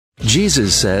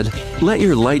Jesus said, "Let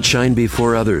your light shine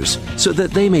before others, so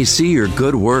that they may see your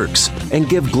good works and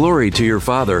give glory to your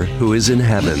Father who is in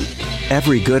heaven."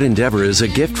 Every good endeavor is a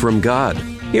gift from God.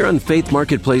 Here on Faith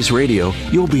Marketplace Radio,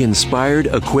 you'll be inspired,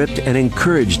 equipped, and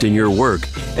encouraged in your work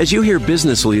as you hear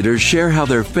business leaders share how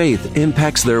their faith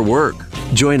impacts their work.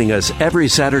 Joining us every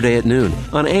Saturday at noon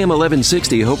on AM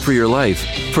 1160 Hope for Your Life.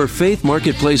 For Faith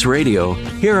Marketplace Radio,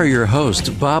 here are your hosts,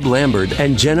 Bob Lambert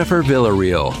and Jennifer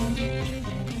Villarreal.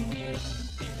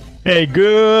 Hey,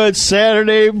 good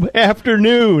Saturday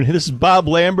afternoon. This is Bob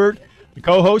Lambert, the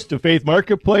co-host of Faith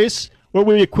Marketplace, where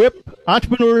we equip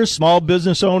entrepreneurs, small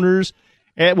business owners,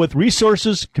 and with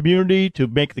resources, community to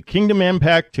make the kingdom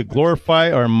impact to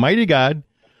glorify our mighty God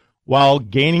while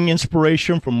gaining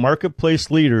inspiration from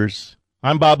marketplace leaders.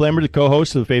 I'm Bob Lambert, the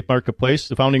co-host of the Faith Marketplace,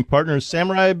 the founding partner of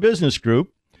Samurai Business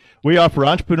Group. We offer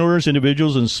entrepreneurs,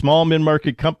 individuals, and small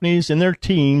mid-market companies and their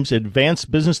teams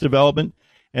advanced business development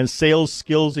and sales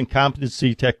skills and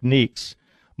competency techniques.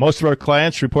 Most of our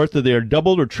clients report that they are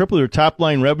doubled or tripled their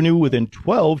top-line revenue within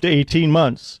 12 to 18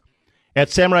 months. At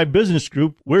Samurai Business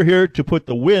Group, we're here to put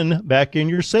the win back in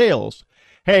your sales.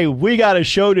 Hey, we got a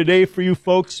show today for you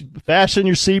folks. Fasten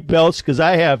your seatbelts because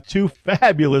I have two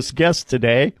fabulous guests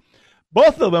today.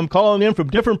 Both of them calling in from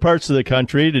different parts of the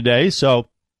country today, so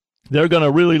they're going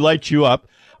to really light you up.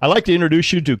 I'd like to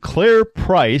introduce you to Claire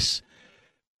Price.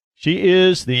 She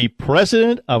is the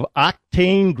president of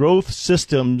Octane Growth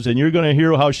Systems, and you're going to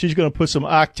hear how she's going to put some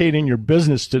octane in your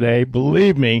business today,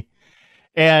 believe me.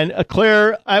 And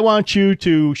Claire, I want you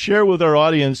to share with our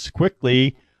audience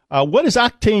quickly, what is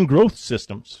Octane Growth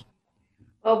Systems?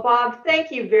 Well, Bob, thank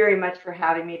you very much for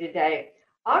having me today.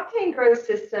 Octane Growth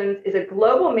Systems is a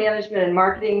global management and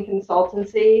marketing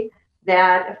consultancy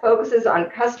that focuses on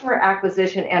customer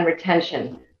acquisition and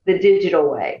retention, the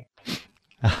digital way.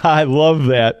 I love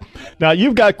that. Now,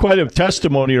 you've got quite a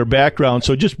testimony or background,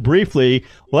 so just briefly,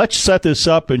 let's set this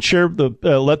up and share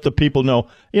let the people know.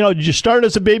 You know, did you start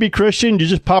as a baby Christian? Did you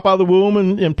just pop out of the womb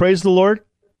and praise the Lord?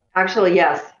 Actually,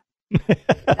 yes.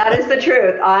 That is the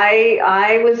truth.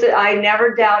 I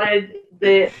never doubted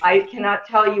that. I cannot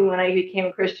tell you when I became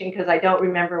a Christian because I don't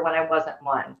remember when I wasn't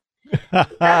one.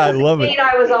 I love it.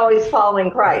 I was always following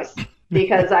Christ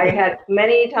because I had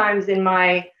many times in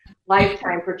my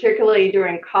lifetime, particularly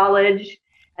during college,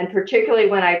 and particularly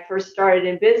when I first started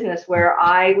in business, where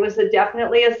I was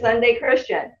definitely a Sunday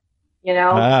Christian. You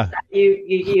know,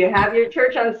 you have your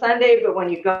church on Sunday, but when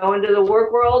you go into the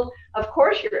work world, of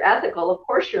course you're ethical, of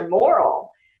course you're moral,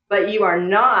 but you are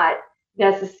not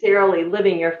necessarily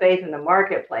living your faith in the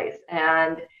marketplace.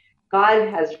 And God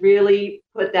has really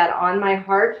put that on my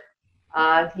heart.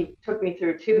 He took me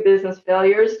through 2 business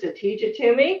failures to teach it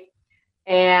to me,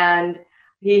 and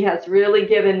He has really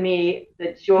given me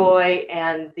the joy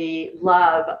and the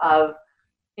love of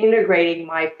integrating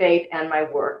my faith and my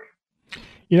work.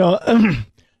 You know,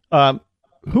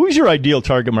 who's your ideal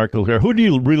target market here? Who do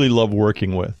you really love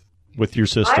working with your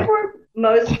system? I work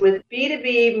most with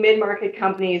B2B mid-market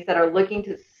companies that are looking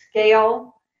to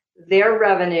scale their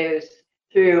revenues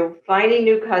through finding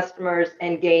new customers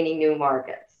and gaining new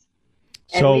markets.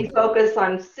 And we focus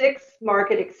on 6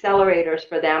 market accelerators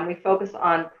for them. We focus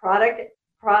on product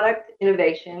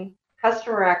innovation,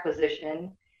 customer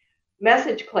acquisition,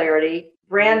 message clarity,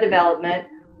 brand development,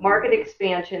 market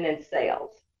expansion, and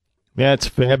sales. That's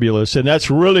fabulous. And that's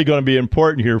really going to be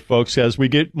important here, folks, as we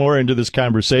get more into this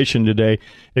conversation today,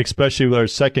 especially with our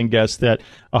second guest, that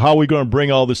how are we going to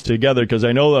bring all this together? Because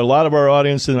I know that a lot of our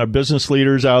audience and our business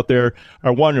leaders out there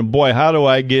are wondering, boy, how do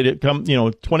I get it?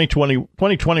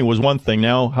 2020 was one thing.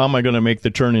 Now, how am I going to make the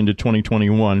turn into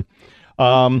 2021?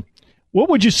 What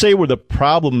would you say were the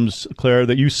problems, Claire,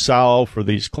 that you solve for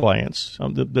these clients?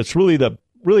 That's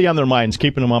really on their minds,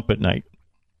 keeping them up at night.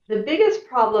 The biggest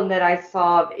problem that I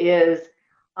solve is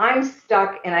I'm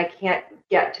stuck and I can't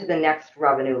get to the next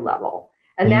revenue level.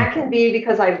 And that can be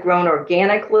because I've grown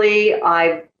organically.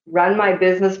 I've run my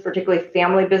business, particularly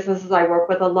family businesses I work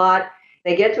with a lot.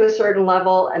 They get to a certain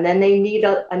level and then they need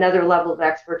another level of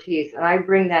expertise. And I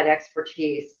bring that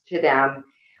expertise to them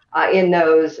in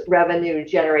those revenue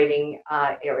generating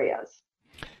areas.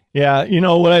 Yeah. You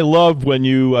know, what I loved when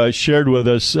you shared with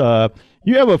us,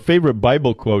 you have a favorite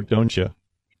Bible quote, don't you?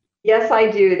 Yes, I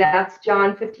do. That's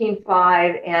John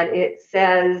 15:5, and it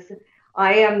says,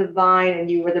 "I am the vine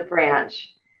and you are the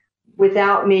branch.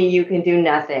 Without me, you can do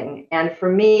nothing." And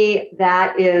for me,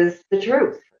 that is the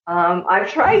truth.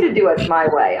 I've tried to do it my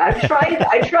way. I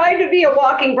tried to be a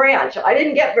walking branch. I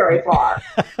didn't get very far.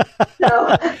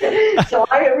 So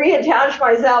I reattached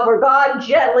myself, or God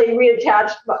gently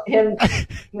reattached him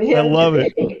I love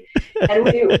it. And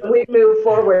we move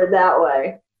forward that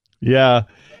way. Yeah.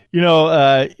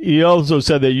 You also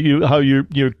said that how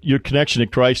your connection to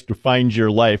Christ defines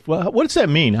your life. Well, what does that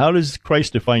mean? How does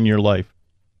Christ define your life?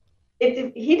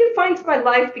 He defines my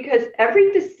life because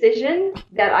every decision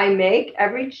that I make,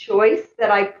 every choice that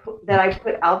I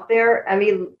put out there,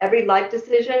 every life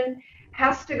decision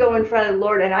has to go in front of the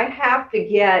Lord, and I have to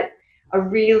get a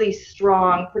really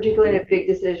strong, particularly in a big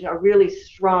decision, a really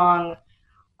strong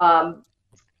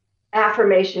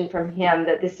affirmation from Him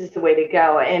that this is the way to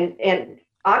go. And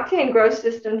Octane Growth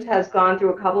Systems has gone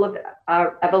through a couple of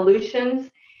evolutions,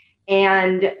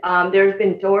 and there's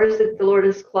been doors that the Lord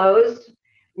has closed.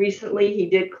 Recently, He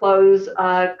did close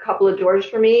a couple of doors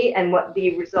for me, and what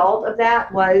the result of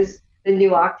that was the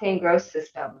new Octane Growth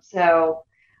System. So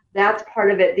that's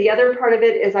part of it. The other part of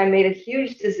it is I made a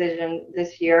huge decision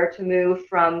this year to move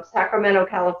from Sacramento,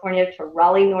 California to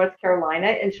Raleigh, North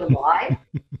Carolina in July.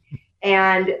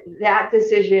 And that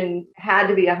decision had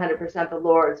to be 100% the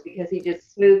Lord's because He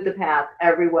just smoothed the path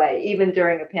every way, even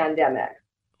during a pandemic.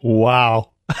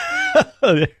 Wow.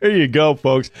 There you go,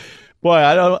 folks. Boy,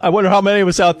 I wonder how many of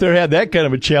us out there had that kind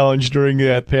of a challenge during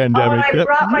that pandemic. Oh, and I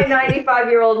brought my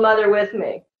 95-year-old mother with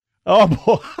me. Oh,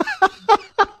 boy.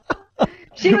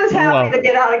 She was happy to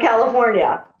get out of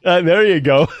California. There you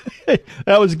go.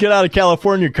 That was get out of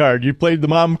California card. You played the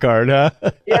mom card, huh?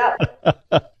 Yeah.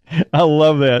 I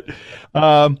love that.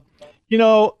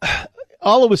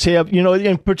 All of us have,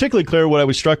 and particularly, Claire, what I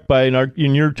was struck by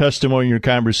in your testimony, in your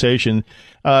conversation,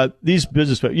 these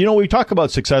business, we talk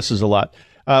about successes a lot.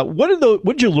 What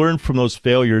did you learn from those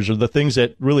failures or the things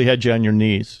that really had you on your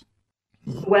knees?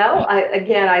 Well,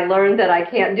 I learned that I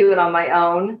can't do it on my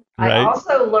own. Right. I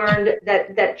also learned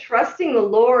that trusting the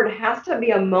Lord has to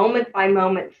be a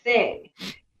moment-by-moment thing.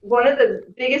 One of the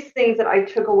biggest things that I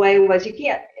took away was you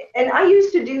can't, and I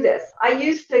used to do this. I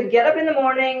used to get up in the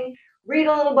morning, read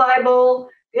a little Bible,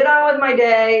 get on with my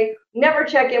day, never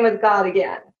check in with God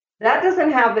again. That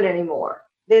doesn't happen anymore.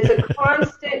 There's a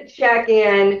constant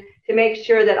check-in to make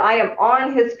sure that I am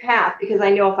on His path, because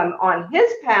I know if I'm on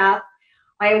His path,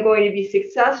 I am going to be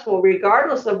successful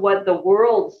regardless of what the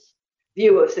world's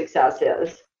view of success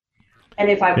is. And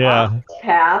if I'm on His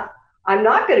path, I'm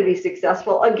not going to be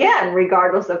successful again,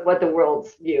 regardless of what the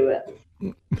world's view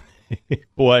is.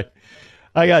 Boy,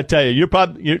 I got to tell you, you're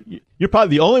probably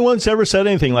the only one that's ever said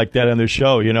anything like that on this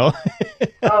show,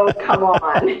 Oh, come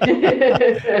on.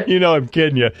 I'm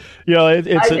kidding you.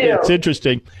 It's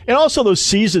interesting. And also those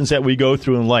seasons that we go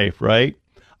through in life, right?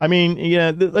 I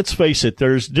mean, let's face it,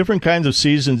 there's different kinds of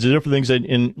seasons, different things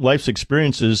in life's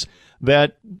experiences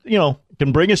that,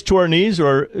 can bring us to our knees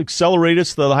or accelerate us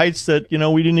to the heights that,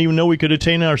 we didn't even know we could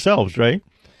attain ourselves, right?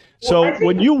 So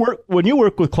when you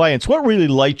work with clients, what really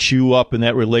lights you up in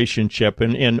that relationship?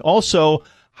 And also,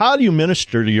 how do you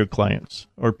minister to your clients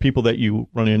or people that you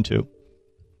run into?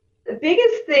 The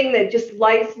biggest thing that just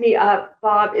lights me up,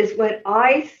 Bob, is when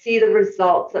I see the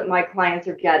results that my clients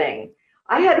are getting.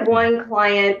 I had one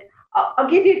client, I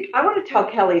want to tell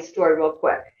Kelly's story real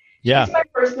quick. Yeah. She's my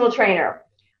personal trainer.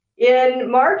 In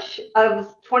March of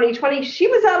 2020, she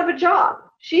was out of a job.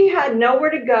 She had nowhere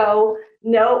to go,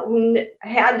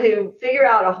 had to figure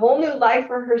out a whole new life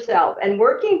for herself. And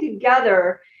working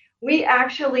together, we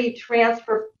actually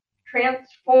transformed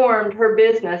her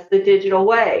business the digital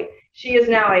way. She is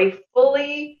now a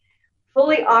fully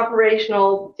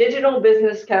operational digital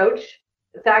business coach.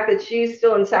 The fact that she's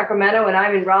still in Sacramento and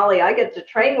I'm in Raleigh, I get to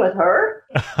train with her.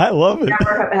 I love it.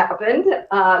 Never have happened.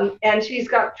 And she's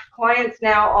got clients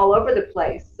now all over the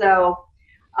place. So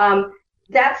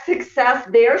that success,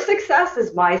 their success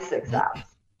is my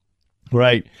success.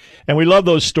 Right. And we love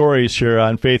those stories here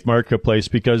on Faith Marketplace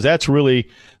because that's really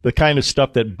the kind of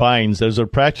stuff that binds. Those are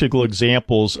practical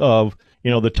examples of,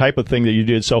 the type of thing that you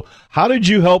did. So how did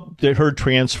you help her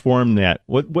transform that?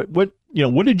 What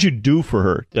did you do for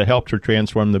her that helped her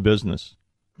transform the business?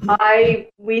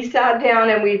 We sat down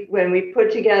and when we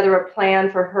put together a plan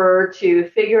for her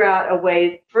to figure out a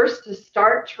way first to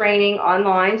start training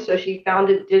online. So she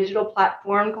found a digital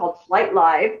platform called Flight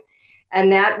Live,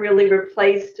 and that really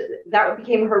that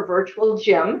became her virtual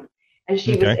gym. And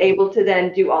she was able to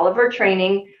then do all of her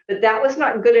training, but that was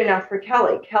not good enough for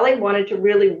Kelly. Kelly wanted to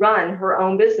really run her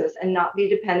own business and not be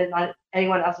dependent on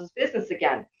anyone else's business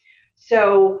again.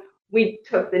 So we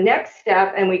took the next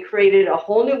step and we created a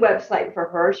whole new website for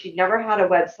her. She'd never had a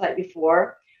website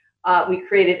before. We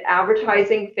created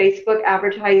advertising, Facebook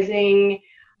advertising.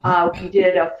 We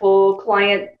did a full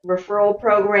client referral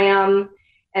program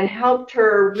and helped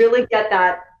her really get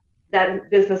that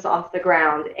business off the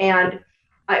ground. And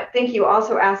I think you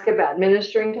also asked about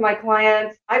ministering to my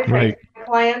clients. I pray for my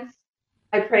clients.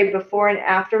 I pray before and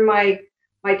after my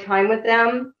time with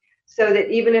them. so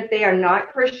that even if they are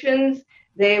not Christians,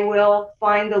 they will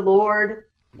find the Lord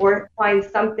or find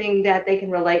something that they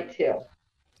can relate to.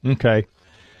 Okay.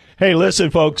 Hey, listen,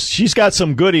 folks, she's got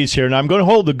some goodies here, and I'm going to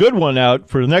hold the good one out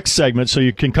for the next segment so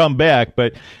you can come back.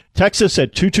 But text us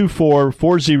at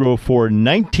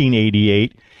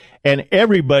 224-404-1988, and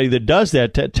everybody that does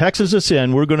that, texts us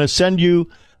in, we're going to send you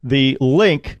the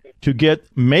link to get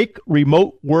Make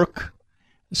Remote Work.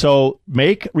 So,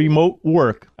 Make Remote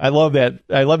Work. I love that.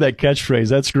 I love that catchphrase.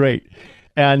 That's great.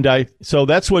 And so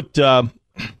that's what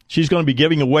she's going to be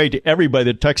giving away to everybody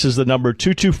that texts the number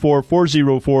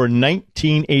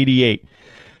 224-404-1988.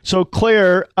 So,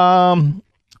 Claire,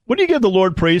 what do you give the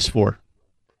Lord praise for?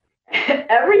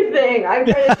 Everything. I'm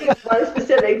trying to think of one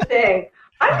specific thing.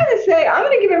 I'm going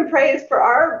to give him praise for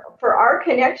our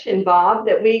connection, Bob,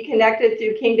 that we connected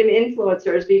through Kingdom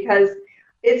Influencers, because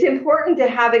it's important to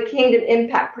have a kingdom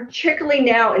impact, particularly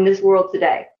now in this world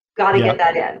today. Got to get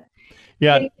that in.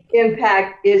 Yeah. Kingdom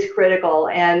impact is critical,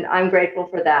 and I'm grateful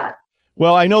for that.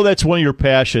 Well, I know that's one of your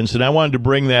passions, and I wanted to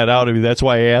bring that out of you. That's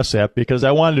why I asked that, because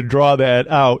I wanted to draw that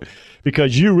out,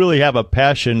 because you really have a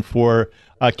passion for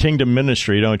kingdom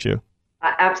ministry, don't you?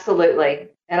 Absolutely.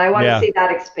 And I want to see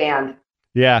that expand.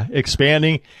 Yeah,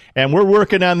 expanding. And we're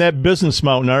working on that business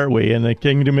mountain, aren't we, in the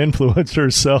Kingdom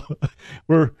Influencers? So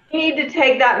we need to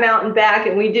take that mountain back,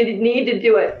 and we need to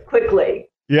do it quickly.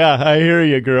 Yeah, I hear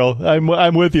you, girl.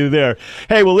 I'm with you there.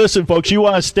 Hey, well, listen, folks, you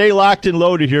want to stay locked and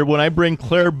loaded here when I bring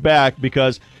Claire back,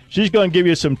 because she's going to give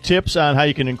you some tips on how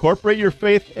you can incorporate your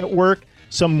faith at work,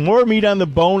 some more meat on the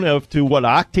bone of to what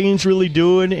Octane's really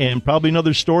doing, and probably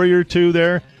another story or two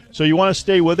there. So you want to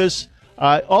stay with us.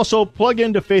 Also, plug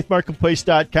into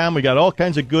faithmarketplace.com. We got all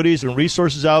kinds of goodies and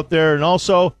resources out there. And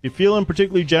also, if you're feeling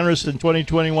particularly generous in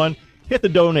 2021, hit the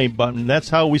donate button. That's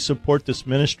how we support this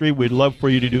ministry. We'd love for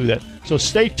you to do that. So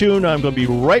stay tuned. I'm going to be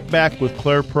right back with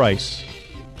Claire Price.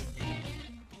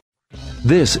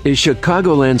 This is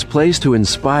Chicagoland's place to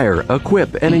inspire,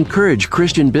 equip, and encourage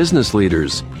Christian business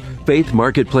leaders. Faith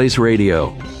Marketplace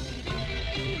Radio.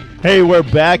 Hey, we're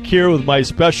back here with my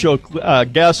special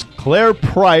guest, Claire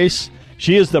Price.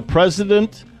 She is the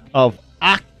president of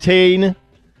Octane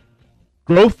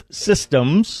Growth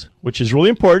Systems, which is really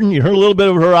important. You heard a little bit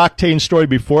of her Octane story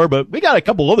before, but we got a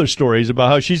couple other stories about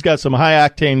how she's got some high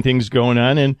octane things going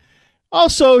on. And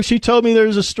also, she told me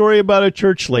there's a story about a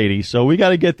church lady, so we got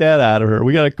to get that out of her.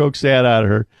 We got to coax that out of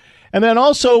her. And then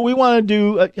also, we want to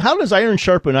do, how does iron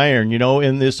sharpen iron,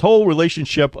 in this whole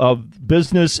relationship of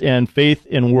business and faith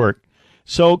and work?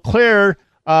 So, Claire,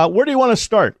 where do you want to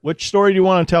start? Which story do you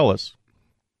want to tell us?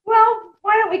 Well,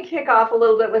 why don't we kick off a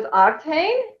little bit with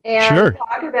Octane and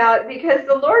talk about, because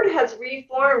the Lord has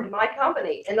reformed my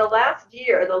company. In the last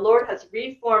year, the Lord has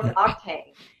reformed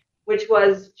Octane, which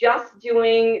was just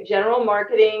doing general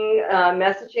marketing,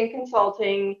 messaging,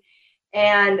 consulting.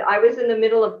 And I was in the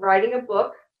middle of writing a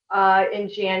book in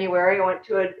January. I went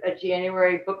to a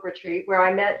January book retreat where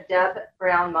I met Deb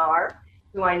Brown-Maher,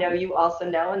 who I know you also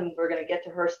know, and we're going to get to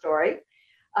her story,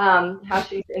 how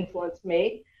she's influenced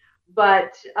me.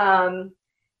 But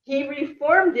he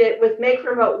reformed it with Make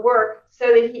Remote Work so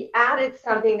that he added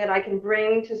something that I can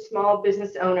bring to small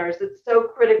business owners that's so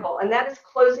critical, and that is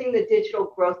closing the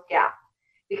digital growth gap.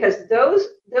 Because those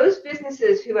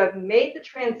businesses who have made the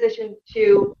transition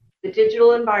to the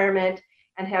digital environment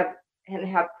and have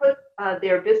put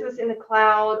their business in the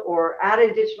cloud or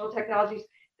added digital technologies,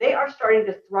 they are starting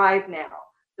to thrive now.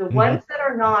 The ones that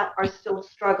are not are still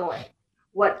struggling.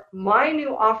 What my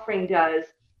new offering does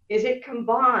is it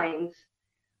combines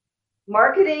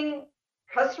marketing,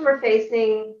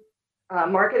 customer-facing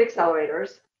market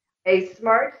accelerators, a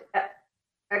smart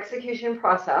execution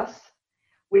process,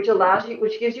 which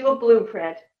gives you a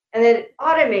blueprint, and then it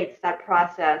automates that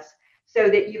process so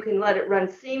that you can let it run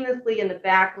seamlessly in the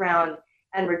background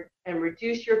and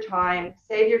reduce your time,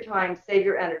 save your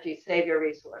energy, save your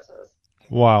resources.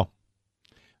 Wow.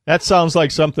 That sounds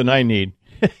like something I need.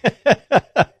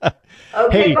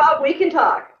 Okay, hey, Bob, we can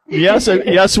talk.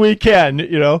 Yes, we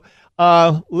can.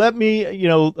 Let me,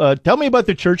 tell me about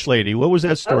the church lady. What was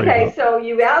that story about? So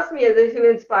you asked me who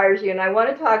inspires you, and I want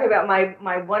to talk about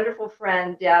my wonderful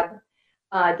friend, Deb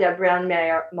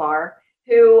Brown-Maher,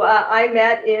 who I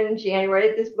met in January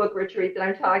at this book retreat that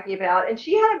I'm talking about, and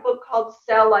she had a book called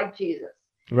Sell Like Jesus.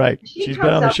 Right. She's been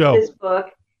on the show. This book,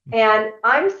 and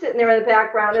I'm sitting there in the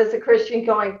background as a Christian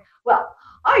going, well,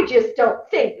 I just don't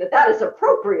think that is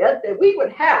appropriate, that we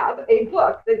would have a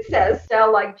book that says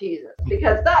Sell Like Jesus,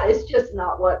 because that is just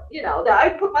not what,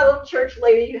 I put my little church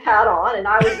lady hat on, and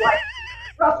I was like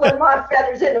ruffling my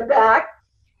feathers in the back.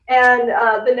 And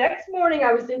the next morning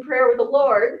I was in prayer with the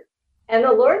Lord, and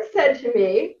the Lord said to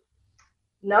me,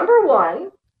 number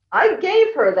one, I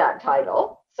gave her that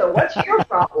title. So what's your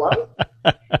problem?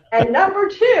 And number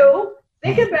two,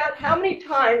 think about how many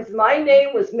times my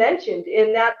name was mentioned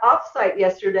in that offsite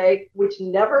yesterday, which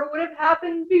never would have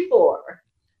happened before.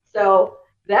 So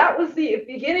that was the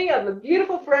beginning of a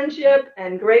beautiful friendship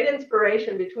and great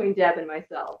inspiration between Deb and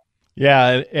myself.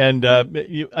 Yeah, and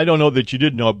I don't know that you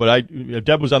did know it, but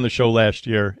Deb was on the show last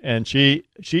year, and she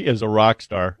is a rock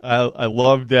star. I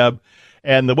love Deb,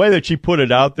 and the way that she put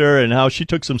it out there and how she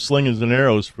took some slings and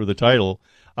arrows for the title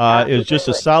is just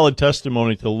a solid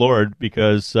testimony to the Lord,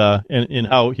 because in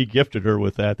how He gifted her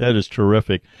with that. That is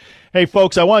terrific. Hey,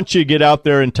 folks, I want you to get out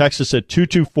there and text us at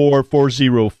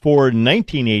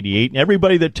 224-404-1988. And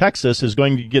everybody that texts us is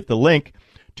going to get the link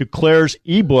to Claire's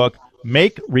ebook,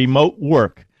 Make Remote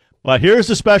Work. But here's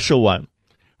the special one.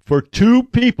 For two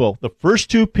people, the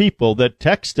first two people that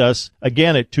text us,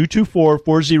 again at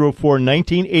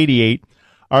 224-404-1988,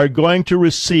 are going to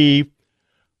receive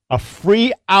a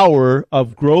free hour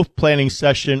of growth planning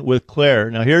session with Claire.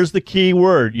 Now, here's the key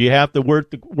word. You have the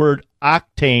word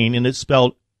octane, and it's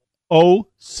spelled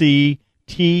OCTAIN.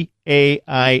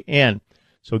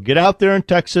 So get out there and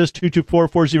text us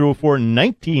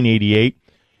 224-404-1988.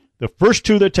 The first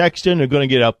two that text in are going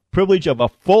to get a privilege of a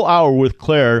full hour with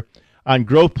Claire on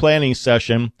growth planning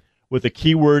session with the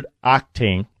keyword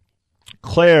octane.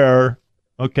 Claire,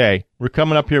 okay, we're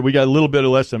coming up here. We got a little bit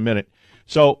of less than a minute.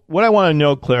 So what I want to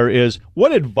know, Claire, is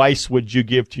what advice would you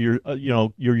give to your,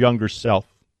 your younger self?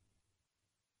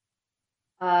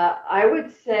 I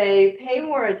would say pay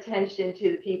more attention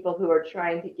to the people who are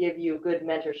trying to give you good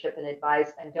mentorship and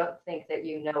advice, and don't think that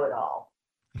you know it all.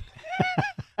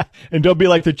 And don't be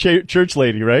like the church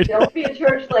lady, right? Don't be a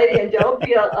church lady, and don't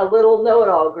be a little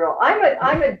know-it-all girl.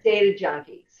 I'm a data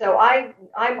junkie, so I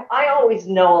always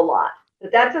know a lot,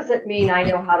 but that doesn't mean I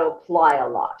know how to apply a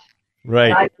lot. Right.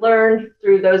 And I've learned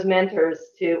through those mentors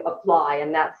to apply,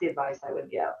 and that's the advice I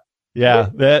would give. Yeah,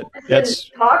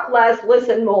 that's talk less,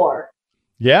 listen more.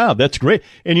 Yeah, that's great.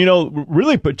 And,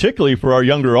 really particularly for our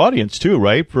younger audience too,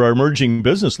 right? For our emerging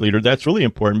business leader, that's really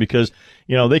important because,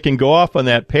 they can go off on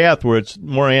that path where it's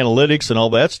more analytics and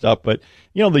all that stuff. But,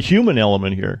 the human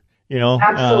element here,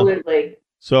 Absolutely.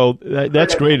 So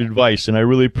that's great advice. And I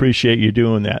really appreciate you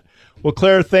doing that. Well,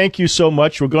 Claire, thank you so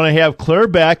much. We're going to have Claire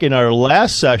back in our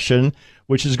last session,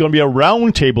 which is going to be a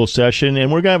roundtable session.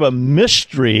 And we're going to have a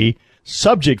mystery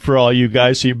subject for all you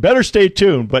guys. So you better stay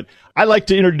tuned. But I'd like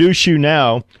to introduce you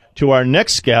now to our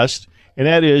next guest, and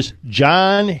that is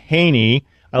John Haney.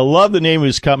 I love the name of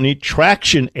his company,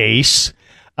 Traction Ace.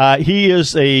 He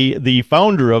is the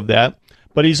founder of that,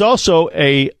 but he's also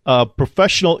a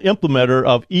professional implementer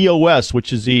of EOS,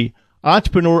 which is the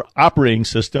Entrepreneur Operating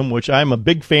System, which I'm a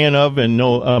big fan of and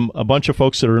know a bunch of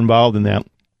folks that are involved in that.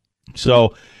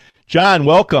 So, John,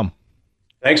 welcome.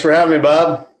 Thanks for having me,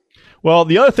 Bob. Well,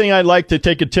 the other thing I'd like to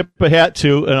take a tip of hat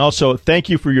to, and also thank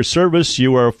you for your service.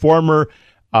 You were a former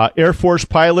Air Force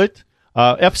pilot,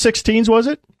 F-16s, was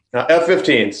it?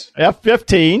 F-15s.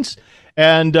 F-15s,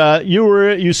 and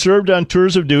you served on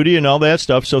tours of duty and all that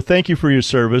stuff. So thank you for your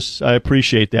service. I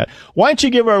appreciate that. Why don't you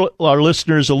give our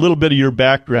listeners a little bit of your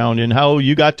background and how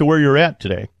you got to where you're at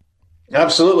today?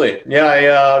 Absolutely. Yeah,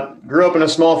 I grew up in a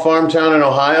small farm town in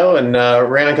Ohio and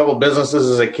ran a couple businesses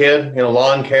as a kid,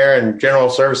 lawn care and general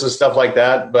services, stuff like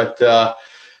that. But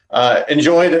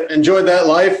enjoyed that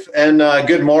life and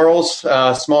good morals.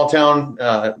 Small town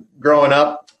growing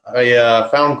up. I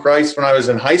found Christ when I was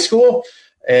in high school.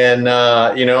 And,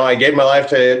 I gave my life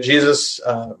to Jesus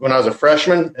when I was a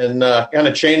freshman and kind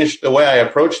of changed the way I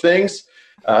approach things.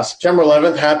 September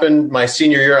 11th happened my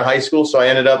senior year of high school. So I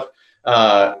ended up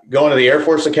going to the Air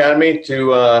Force Academy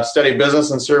to study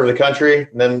business and serve the country.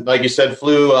 And then, like you said,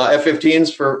 flew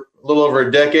F-15s for a little over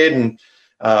a decade and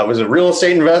was a real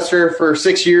estate investor for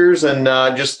 6 years and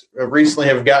just recently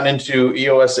have gotten into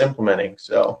EOS implementing.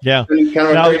 So yeah, kind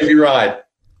of a crazy ride.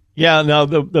 Yeah. Now,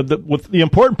 the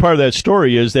important part of that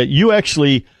story is that you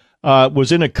actually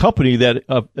was in a company that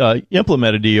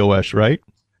implemented EOS, right?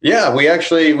 Yeah, we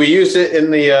used it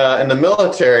in the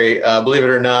military, believe it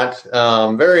or not,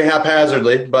 very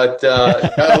haphazardly, but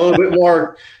got a little bit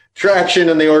more traction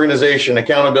in the organization,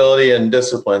 accountability and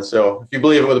discipline. So if you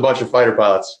believe it, with a bunch of fighter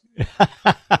pilots.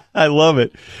 I love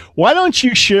it. Why don't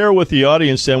you share with the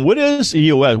audience then, what is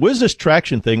EOS? What is this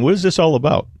traction thing? What is this all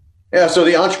about? Yeah, so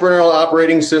the Entrepreneurial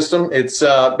Operating System, it's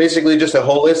basically just a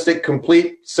holistic,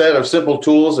 complete set of simple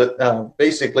tools that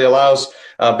basically allows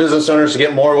business owners to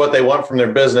get more of what they want from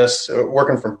their business,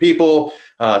 working from people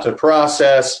to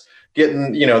process,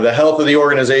 getting the health of the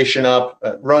organization up,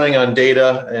 running on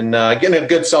data, and getting a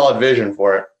good solid vision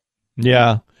for it.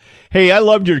 Yeah. Hey, I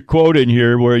loved your quote in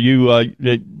here where you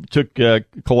took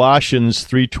Colossians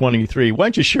 3:23. Why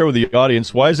don't you share with the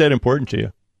audience, why is that important to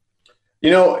you?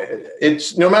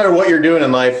 It's no matter what you're doing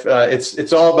in life,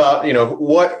 it's all about,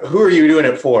 who are you doing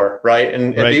it for, right?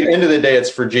 And at the end of the day, it's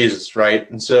for Jesus,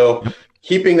 right? And so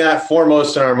keeping that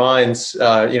foremost in our minds,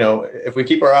 if we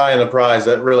keep our eye on the prize,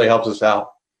 that really helps us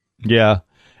out. Yeah.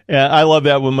 Yeah, I love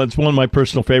that one. It's one of my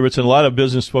personal favorites, and a lot of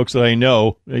business folks that I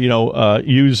know,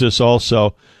 use this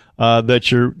also.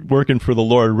 That you're working for the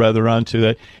Lord rather onto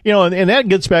that, and that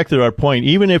gets back to our point.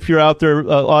 Even if you're out there,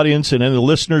 audience, and then the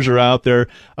listeners are out there,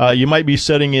 you might be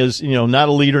sitting as, not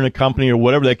a leader in a company or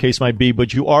whatever that case might be,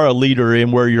 but you are a leader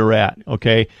in where you're at.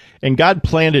 Okay. And God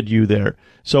planted you there.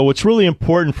 So what's really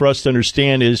important for us to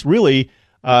understand is really,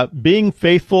 being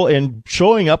faithful and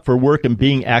showing up for work and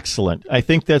being excellent. I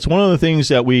think that's one of the things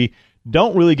that we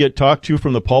don't really get talked to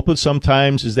from the pulpit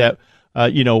sometimes is that,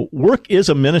 work is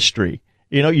a ministry.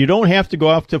 You don't have to go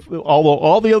off to, although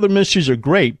all the other ministries are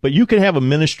great, but you can have a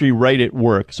ministry right at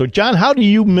work. So, John, how do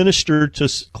you minister to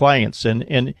clients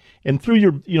and through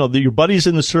your buddies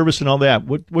in the service and all that?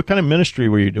 What kind of ministry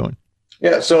were you doing?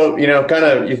 Yeah. So, kind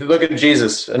of, you look at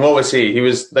Jesus and what was he? He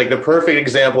was like the perfect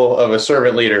example of a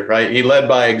servant leader, right? He led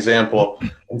by example.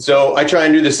 And so I try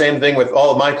and do the same thing with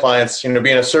all of my clients,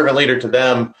 being a servant leader to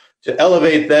them, to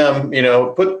elevate them,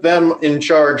 put them in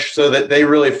charge so that they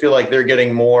really feel like they're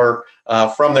getting more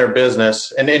from their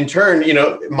business, and in turn,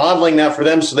 modeling that for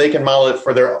them so they can model it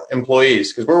for their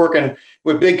employees. Because we're working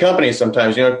with big companies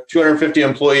sometimes, 250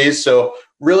 employees. So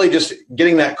really just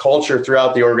getting that culture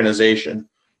throughout the organization.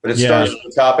 But it starts at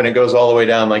the top and it goes all the way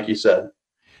down, like you said.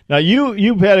 Now,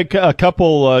 you've had a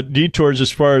couple detours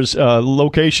as far as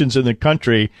locations in the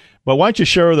country, but why don't you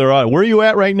share with our audience? Where are you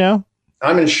at right now?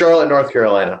 I'm in Charlotte, North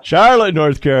Carolina. Charlotte,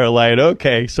 North Carolina.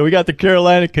 Okay, so we got the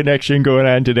Carolina connection going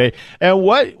on today. And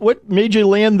what made you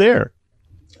land there?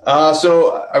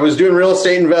 So I was doing real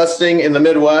estate investing in the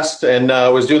Midwest, and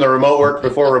was doing the remote work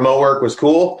before remote work was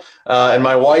cool. And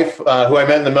my wife, who I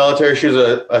met in the military, she was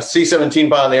a C-17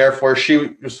 pilot in the Air Force.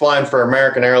 She was flying for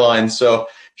American Airlines, so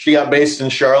she got based in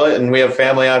Charlotte, and we have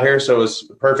family out here, so it was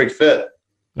a perfect fit.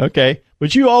 Okay,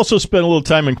 but you also spent a little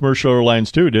time in commercial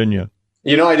airlines too, didn't you?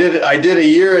 I did a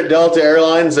year at Delta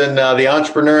Airlines, and the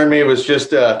entrepreneur in me was just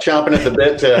chomping at the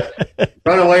bit to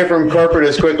run away from corporate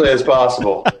as quickly as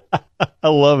possible. I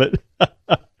love it.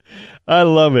 I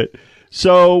love it.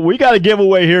 So we got a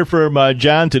giveaway here from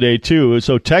John today, too.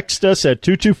 So text us at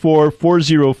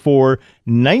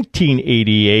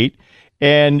 224-404-1988.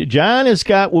 And John has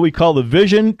got what we call the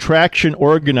Vision Traction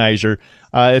Organizer.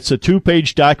 It's a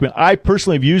 2-page document. I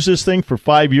personally have used this thing for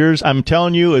 5 years. I'm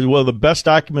telling you, it's one of the best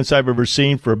documents I've ever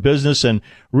seen for a business and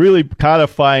really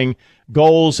codifying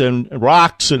goals and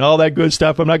rocks and all that good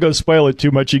stuff. I'm not going to spoil it too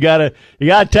much. You gotta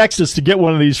text us to get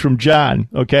one of these from John,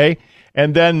 okay?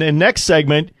 And then in next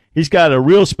segment, he's got a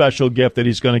real special gift that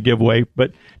he's going to give away.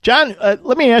 But John,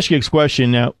 let me ask you a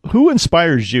question now. Who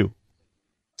inspires you?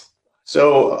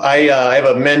 So I have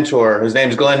a mentor. His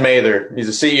name's Glenn Mather. He's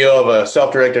the CEO of a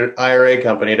self-directed IRA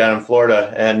company down in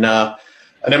Florida, and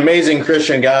an amazing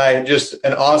Christian guy, just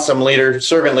an awesome leader,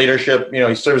 servant leadership.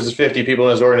 He serves 50 people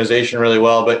in his organization really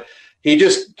well, but he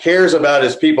just cares about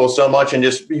his people so much and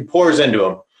he pours into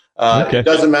them. It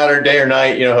doesn't matter day or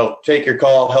night. He'll take your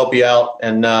call, help you out,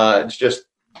 and it's just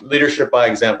leadership by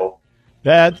example.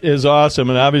 That is awesome,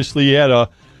 and obviously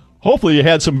hopefully you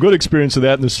had some good experience of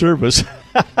that in the service.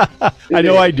 I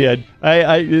know I did.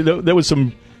 There was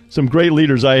some great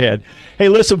leaders I had. Hey,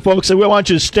 listen, folks, I want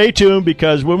you to stay tuned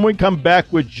because when we come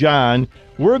back with John,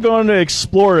 we're going to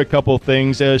explore a couple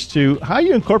things as to how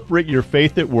you incorporate your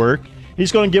faith at work.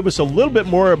 He's going to give us a little bit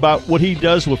more about what he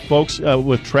does with folks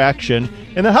with Traction,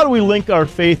 and then how do we link our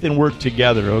faith and work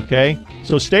together, okay?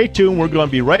 So stay tuned. We're going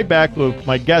to be right back with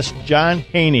my guest, John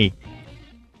Haney.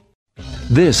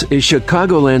 This is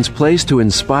Chicagoland's place to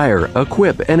inspire,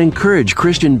 equip, and encourage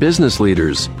Christian business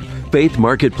leaders. Faith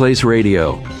Marketplace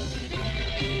Radio.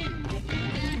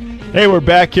 Hey, we're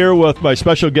back here with my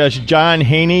special guest, John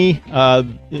Haney.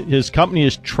 His company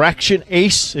is Traction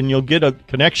Ace, and you'll get a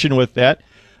connection with that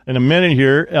in a minute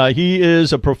here. He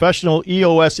is a professional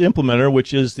EOS implementer,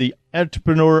 which is the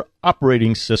Entrepreneur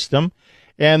Operating System.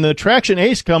 And the Traction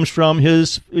Ace comes from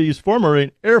he's former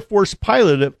Air Force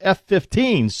pilot of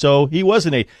F-15. So he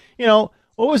wasn't what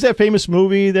was that famous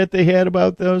movie that they had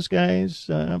about those guys,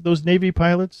 those Navy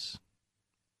pilots?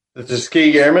 The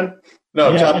Tuskegee Airmen?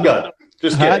 No, yeah. Top Gun.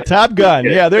 Just kidding. Top Gun.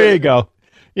 Yeah, there you go.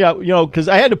 Yeah, because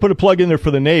I had to put a plug in there for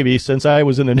the Navy since I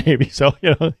was in the Navy. So,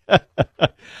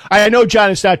 I know, John,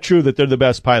 it's not true that they're the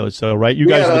best pilots, though, right? You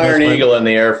guys had are an Iron Eagle in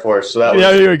the Air Force, so that was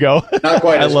there you go. Not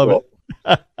quite as I love cool.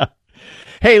 it.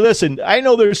 Hey, listen, I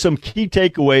know there's some key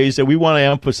takeaways that we want to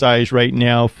emphasize right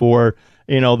now for,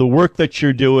 the work that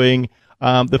you're doing.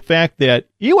 The fact that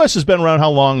EOS has been around how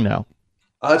long now?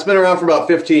 It's been around for about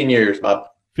 15 years, Bob.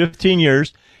 15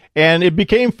 years. And it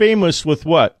became famous with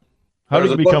what? How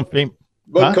did it become famous?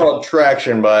 Book called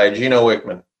Traction by Gino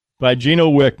Wickman. By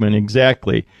Gino Wickman,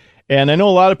 exactly. And I know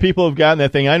a lot of people have gotten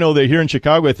that thing. I know that here in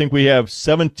Chicago, I think we have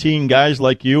 17 guys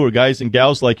like you or guys and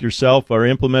gals like yourself are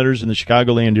implementers in the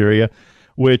Chicagoland area,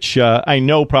 which I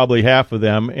know probably half of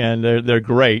them, and they're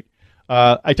great.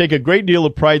 I take a great deal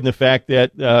of pride in the fact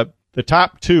that the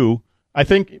top two, I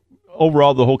think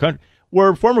overall the whole country,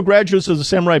 were former graduates of the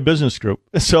Samurai Business Group.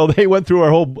 So they went through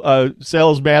our whole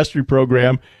sales mastery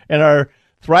program and are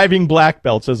thriving black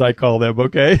belts, as I call them,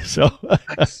 okay? So...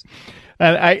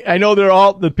 And I know they're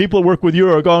all, the people who work with you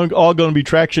are all going to be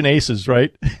traction aces,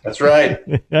 right? That's right.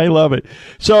 I love it.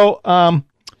 So,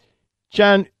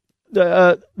 John,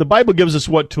 the Bible gives us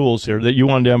what tools here that you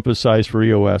wanted to emphasize for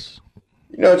EOS?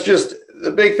 It's just the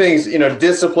big things,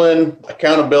 discipline,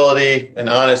 accountability, and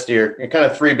honesty are kind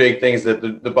of three big things that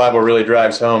the Bible really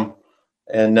drives home.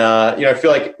 And, I feel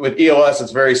like with EOS,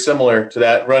 it's very similar to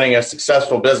that, running a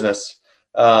successful business.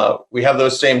 We have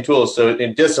those same tools. So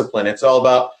in discipline, it's all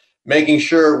about making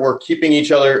sure we're keeping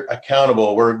each other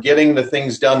accountable. We're getting the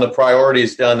things done, the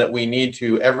priorities done that we need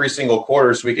to every single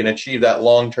quarter so we can achieve that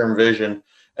long-term vision.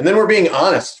 And then we're being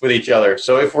honest with each other.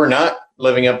 So if we're not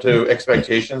living up to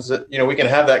expectations, that, we can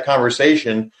have that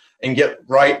conversation and get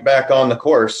right back on the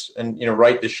course and,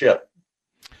 right the ship.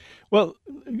 Well,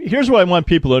 here's what I want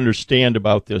people to understand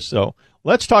about this, though.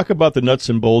 Let's talk about the nuts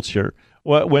and bolts here.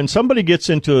 When somebody gets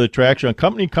into the traction, a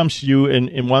company comes to you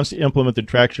and wants to implement the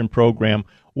traction program,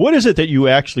 what is it that you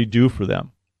actually do for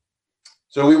them?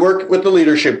 So we work with the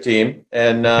leadership team,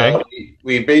 and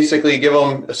we basically give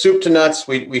them a soup to nuts.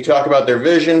 We talk about their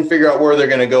vision, figure out where they're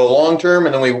going to go long term,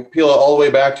 and then we peel it all the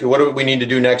way back to what do we need to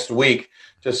do next week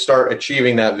to start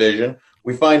achieving that vision.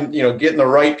 We find, getting the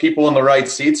right people in the right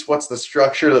seats. What's the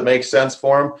structure that makes sense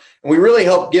for them? And we really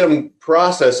help get them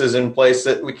processes in place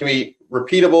that we can be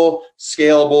repeatable,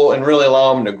 scalable, and really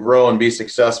allow them to grow and be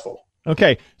successful.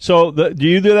 Okay, so do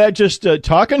you do that just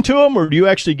talking to them, or do you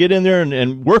actually get in there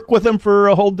and work with them for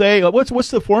a whole day?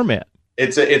 What's the format?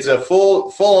 It's a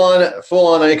full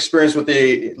on experience with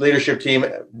the leadership team,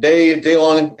 day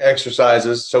long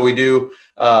exercises. So we do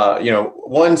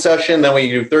one session, then we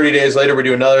do 30 days later we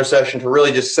do another session to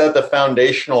really just set the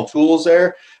foundational tools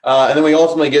there, and then we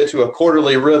ultimately get to a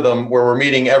quarterly rhythm where we're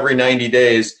meeting every 90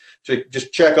 days to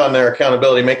just check on their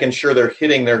accountability, making sure they're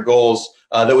hitting their goals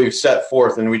that we've set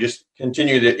forth, and we just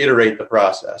continue to iterate the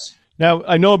process. Now,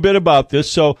 I know a bit about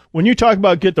this. So when you talk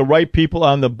about get the right people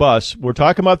on the bus, we're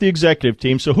talking about the executive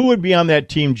team. So who would be on that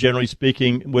team, generally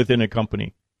speaking, within a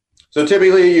company? So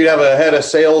typically you'd have a head of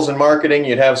sales and marketing,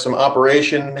 you'd have some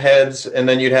operation heads, and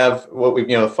then you'd have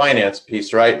the finance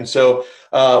piece, right? And so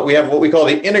we have what we call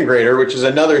the integrator, which is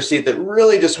another seat that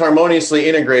really just harmoniously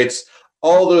integrates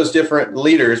all those different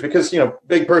leaders, because,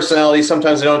 big personalities,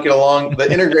 sometimes they don't get along. The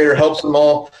integrator helps them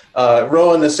all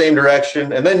row in the same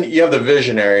direction. And then you have the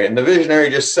visionary, and the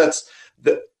visionary just sets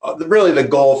really the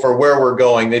goal for where we're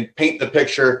going. They paint the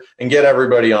picture and get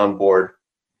everybody on board.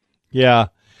 Yeah.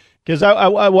 Because I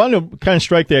want to kind of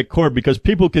strike that chord, because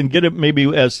people can get it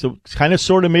maybe as kind of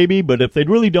sort of maybe, but if they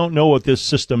really don't know what this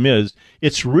system is,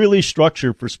 it's really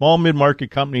structured for small mid-market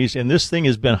companies, and this thing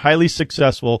has been highly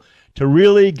successful to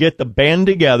really get the band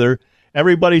together.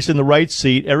 Everybody's in the right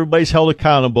seat. Everybody's held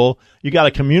accountable. You got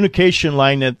a communication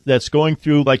line that's going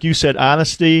through, like you said,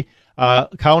 honesty,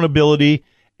 accountability,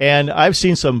 and I've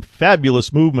seen some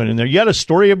fabulous movement in there. You got a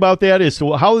story about that?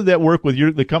 How did that work with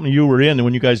the company you were in and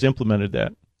when you guys implemented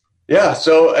that? Yeah,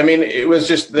 so it was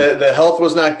just the health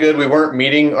was not good. We weren't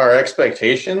meeting our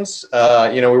expectations. We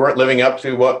weren't living up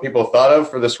to what people thought of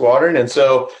for the squadron, and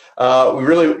so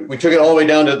we took it all the way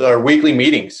down to our weekly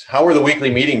meetings. How were the weekly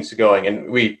meetings going? And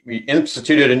we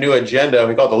instituted a new agenda.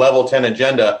 We call it the Level 10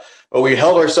 agenda. But we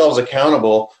held ourselves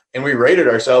accountable, and we rated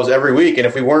ourselves every week. And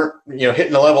if we weren't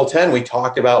hitting the Level 10, we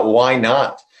talked about why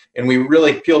not. And we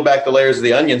really peeled back the layers of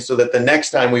the onion so that the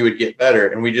next time we would get better.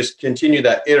 And we just continued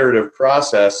that iterative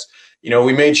process.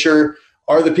 We made sure,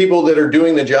 are the people that are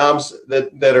doing the jobs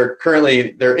that are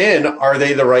currently they're in, are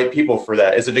they the right people for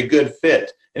that? Is it a good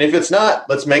fit? And if it's not,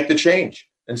 let's make the change.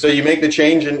 And so you make the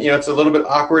change, and it's a little bit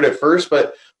awkward at first,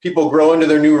 but people grow into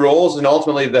their new roles, and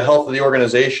ultimately the health of the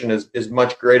organization is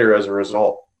much greater as a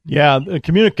result. Yeah,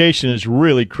 communication is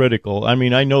really critical. I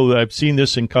mean, I know that I've seen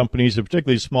this in companies,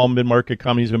 particularly small mid-market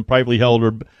companies, been privately held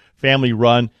or family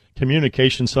run.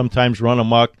 Communication sometimes run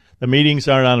amok. The meetings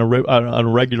aren't on a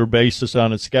regular basis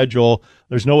on a schedule.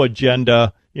 There's no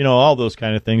agenda. all those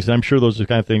kind of things. And I'm sure those are the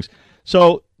kind of things.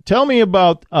 So tell me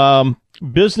about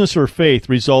business or faith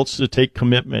results to take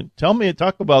commitment.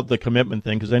 Talk about the commitment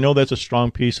thing, because I know that's a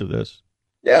strong piece of this.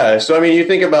 Yeah. So, I mean, you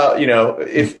think about,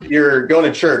 if you're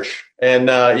going to church and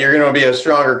you're going to be a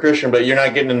stronger Christian, but you're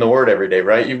not getting in the Word every day,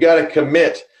 right? You've got to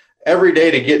commit every day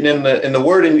to getting in the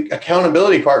Word, and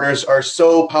accountability partners are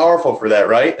so powerful for that,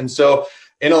 right? And so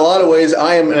in a lot of ways,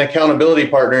 I am an accountability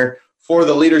partner for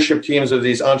the leadership teams of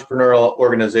these entrepreneurial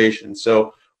organizations.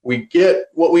 So we get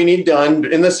what we need done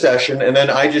in the session, and then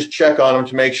I just check on them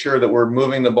to make sure that we're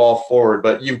moving the ball forward.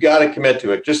 But you've got to commit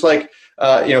to it. Just like,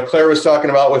 Claire was talking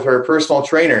about with her personal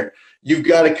trainer, you've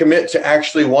got to commit to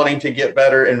actually wanting to get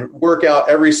better and work out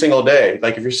every single day.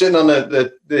 Like if you're sitting on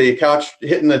the couch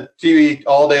hitting the TV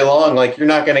all day long, like you're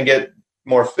not going to get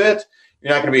more fit.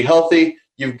 You're not going to be healthy.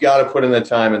 You've got to put in the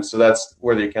time. And so that's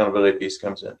where the accountability piece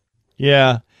comes in.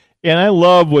 Yeah. And I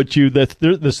love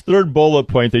this third bullet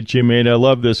point that you made. I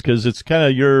love this because it's kind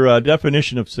of your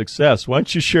definition of success. Why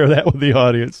don't you share that with the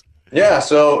audience? Yeah.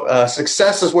 So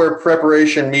success is where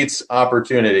preparation meets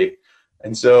opportunity.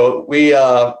 And so we,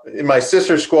 in my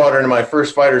sister squadron, in my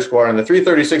first fighter squadron, the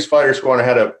 336 Fighter Squadron,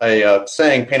 had a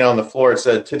saying painted on the floor. It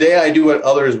said, "Today I do what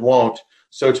others won't,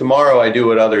 so tomorrow I do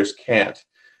what others can't."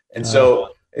 And so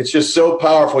it's just so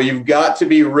powerful. You've got to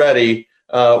be ready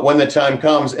when the time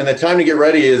comes. And the time to get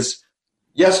ready is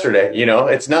yesterday.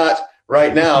 It's not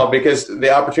right now, because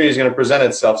the opportunity is going to present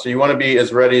itself. So you want to be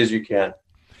as ready as you can.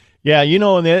 Yeah,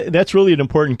 and that's really an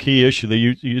important key issue that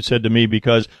you said to me,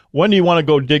 because when do you want to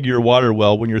go dig your water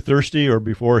well? When you're thirsty or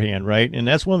beforehand, right? And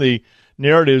that's one of the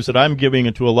narratives that I'm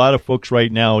giving to a lot of folks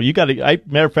right now.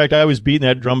 Matter of fact, I was beating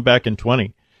that drum back in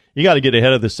 20. You got to get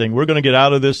ahead of this thing. We're going to get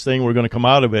out of this thing. We're going to come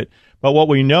out of it. But what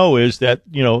we know is that,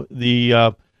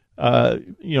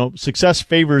 success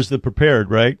favors the prepared,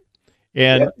 right?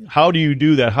 And How do you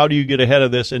do that? How do you get ahead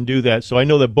of this and do that? So I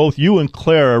know that both you and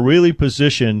Claire are really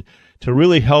positioned to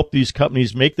really help these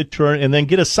companies make the turn and then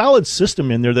get a solid system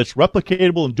in there that's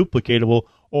replicatable and duplicatable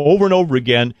over and over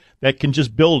again, that can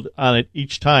just build on it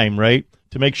each time, right?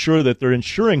 To make sure that they're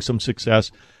ensuring some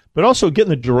success, but also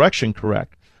getting the direction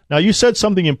correct. Now, you said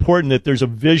something important, that there's a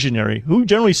visionary. Who,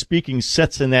 generally speaking,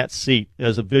 sits in that seat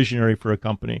as a visionary for a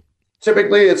company?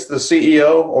 Typically, it's the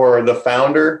CEO or the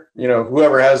founder,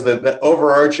 whoever has the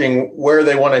overarching where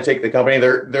they want to take the company.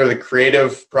 They're the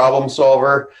creative problem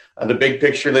solver, the big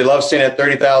picture. They love staying at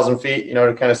 30,000 feet,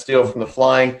 to kind of steal from the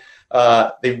flying.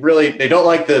 They don't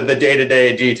like the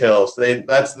day-to-day details.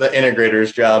 That's the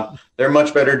integrator's job. They're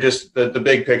much better just the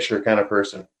big picture kind of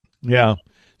person. Yeah.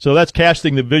 So that's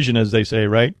casting the vision, as they say,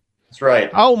 right? That's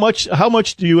right. How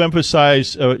much do you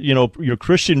emphasize, your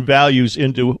Christian values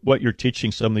into what you're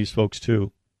teaching some of these folks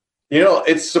too?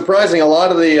 It's surprising. A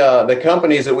lot of the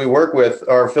companies that we work with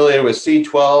are affiliated with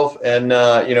C12, and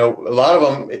a lot of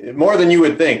them, more than you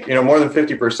would think. More than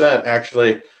 50%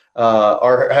 actually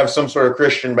have some sort of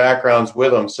Christian backgrounds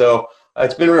with them. So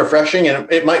it's been refreshing, and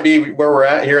it might be where we're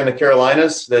at here in the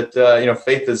Carolinas that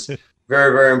faith is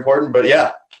very, very important. But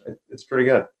yeah, it's pretty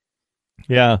good.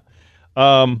 Yeah.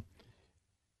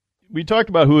 We talked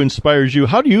about who inspires you.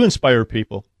 How do you inspire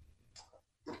people?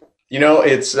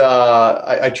 It's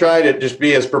I try to just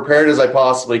be as prepared as I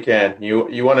possibly can.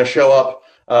 You want to show up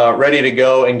ready to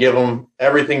go and give them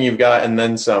everything you've got and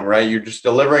then some, right? You're just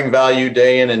delivering value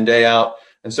day in and day out.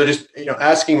 And so just,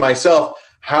 asking myself,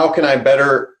 how can I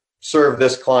better serve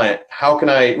this client?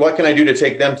 What can I do to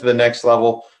take them to the next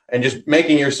level? And just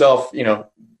making yourself, putting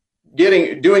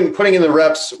in the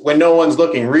reps when no one's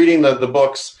looking, reading the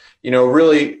books,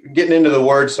 really getting into the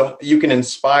Word so you can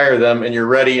inspire them and you're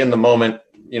ready in the moment,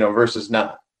 versus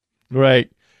not. Right.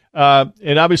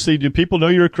 And obviously, do people know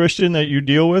you're a Christian that you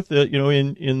deal with,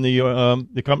 in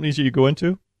the companies that you go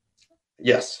into?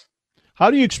 Yes. How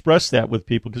do you express that with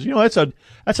people? Because,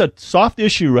 that's a soft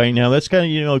issue right now. That's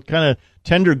kind of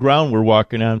tender ground we're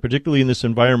walking on, particularly in this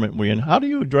environment we're in. How do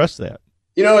you address that?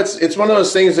 It's one of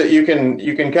those things that you can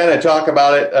kind of talk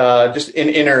about it just in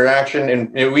interaction.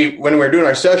 And when we're doing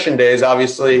our session days,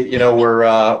 obviously,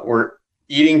 we're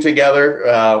eating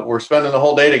together, we're spending the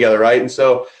whole day together, right? And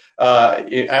so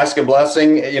you ask a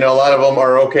blessing. A lot of them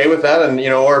are okay with that, and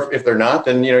or if they're not,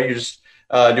 then you just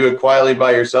do it quietly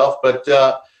by yourself. But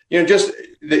just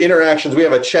the interactions. We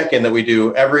have a check-in that we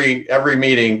do every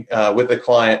meeting with the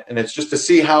client, and it's just to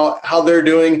see how they're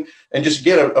doing and just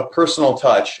get a personal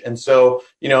touch. And so,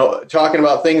 talking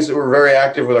about things that we're very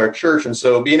active with our church. And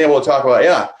so being able to talk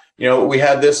about, we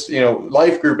had this,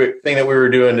 life group thing that we were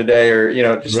doing today, or,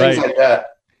 just right. Things like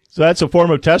that. So that's a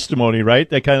form of testimony, right?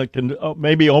 That kind of can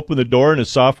maybe open the door in a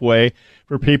soft way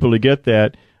for people to get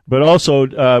that. But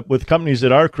also with companies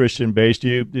that are Christian-based,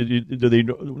 do they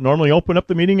normally open up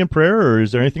the meeting in prayer, or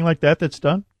is there anything like that that's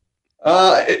done?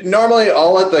 Normally,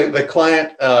 I'll let the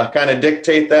client kind of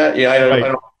dictate that. Yeah, I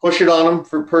don't push it on them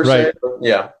per se. But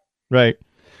yeah. Right.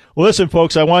 Well, listen,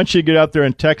 folks, I want you to get out there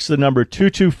and text the number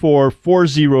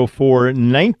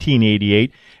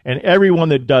 224-404-1988, and everyone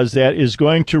that does that is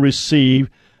going to receive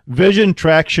Vision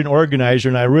Traction Organizer,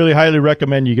 and I really highly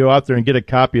recommend you go out there and get a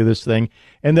copy of this thing.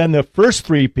 And then the first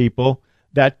 3 people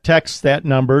that text that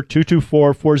number,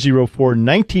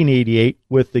 224-404-1988,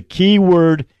 with the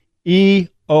keyword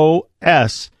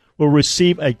EOS, will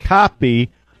receive a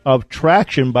copy of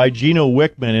Traction by Gino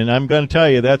Wickman, and I'm going to tell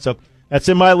you that's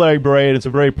in my library, and it's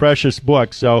a very precious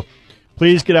book. So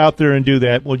please get out there and do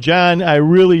that. Well, John, I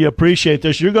really appreciate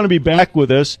this. You're going to be back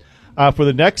with us for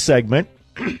the next segment,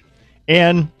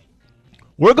 and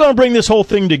we're going to bring this whole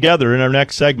thing together in our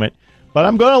next segment. But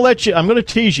I'm going to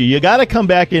tease you. You got to come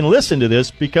back and listen to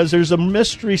this, because there's a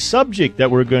mystery subject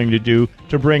that we're going to do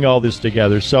to bring all this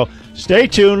together. So stay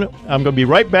tuned. I'm going to be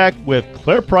right back with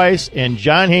Claire Price and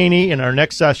John Haney in our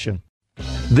next session.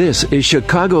 This is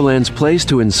Chicagoland's place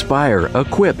to inspire,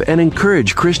 equip, and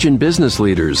encourage Christian business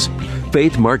leaders.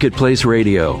 Faith Marketplace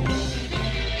Radio.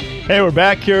 Hey, we're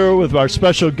back here with our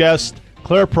special guests,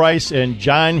 Claire Price and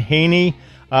John Haney,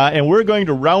 and we're going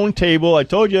to round table. I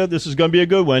told you this is going to be a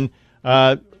good one.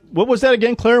 What was that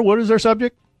again, Claire? What is our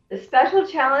subject? The special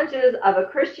challenges of a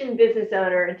Christian business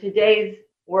owner in today's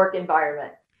work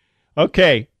environment.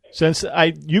 Okay, since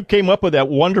you came up with that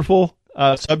wonderful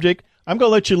subject, I'm going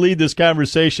to let you lead this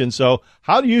conversation. So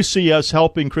how do you see us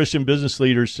helping Christian business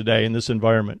leaders today in this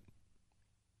environment?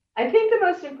 I think the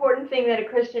most important thing that a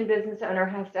Christian business owner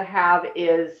has to have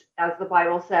is, as the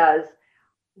Bible says,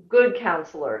 good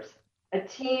counselors, a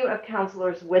team of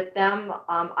counselors with them.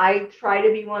 I try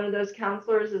to be one of those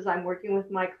counselors as I'm working with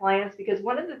my clients, because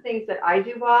one of the things that I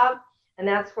do, Bob, and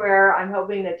that's where I'm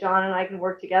hoping that John and I can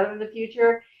work together in the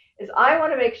future, is I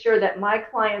want to make sure that my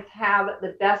clients have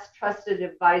the best trusted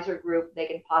advisor group they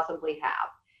can possibly have.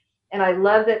 And I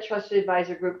love that trusted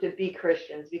advisor group to be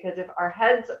Christians, because if our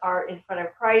heads are in front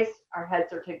of Christ, our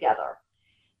heads are together.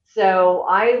 So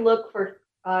I look for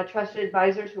trusted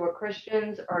advisors who are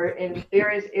Christians or in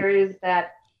various areas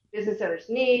that business owners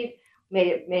need,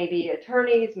 maybe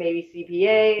attorneys, maybe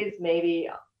CPAs,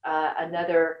 maybe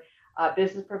another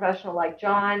business professional like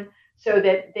John, so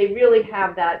that they really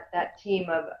have that team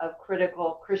of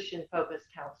critical Christian-focused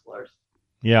counselors.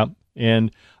 Yeah,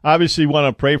 and obviously want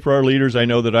to pray for our leaders. I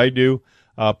know that I do.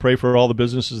 Pray for all the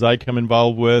businesses I come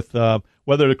involved with,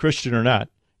 whether they're Christian or not,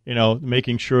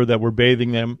 making sure that we're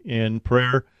bathing them in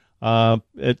prayer.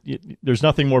 There's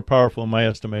nothing more powerful in my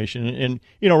estimation. And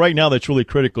right now that's really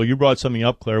critical. You brought something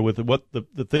up, Claire, with what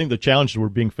the challenges we're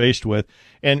being faced with.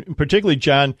 And particularly,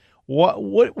 John,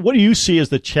 what do you see as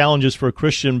the challenges for a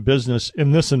Christian business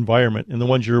in this environment and the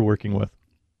ones you're working with?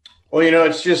 Well,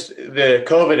 it's just the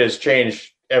COVID has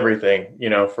changed everything,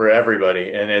 for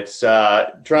everybody. And it's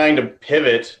trying to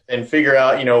pivot and figure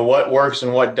out, what works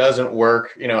and what doesn't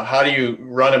work. How do you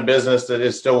run a business that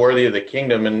is still worthy of the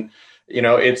kingdom? And,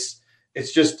 it's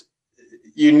just,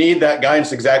 you need that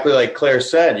guidance, exactly like Claire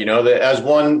said, that as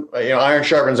one, iron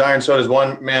sharpens iron, so does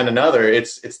one man another.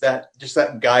 It's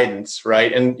that guidance,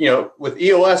 right? And, with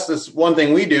EOS, this one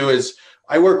thing we do is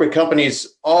I work with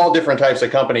companies, all different types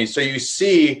of companies. So you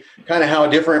see kind of how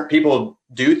different people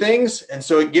do things. And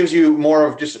so it gives you more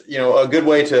of just, a good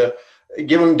way to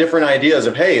give them different ideas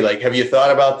of, hey, like, have you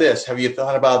thought about this? Have you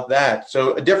thought about that?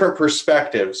 So different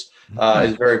perspectives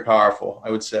is very powerful,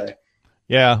 I would say.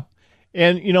 Yeah.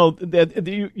 And,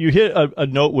 that you hit a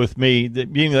note with me,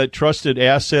 that being that trusted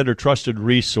asset or trusted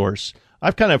resource.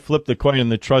 I've kind of flipped the coin in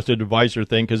the trusted advisor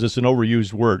thing because it's an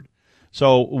overused word.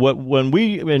 So when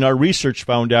we, in our research,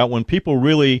 found out when people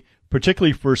really,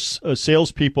 particularly for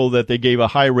salespeople that they gave a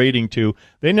high rating to,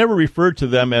 they never referred to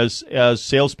them as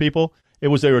salespeople. It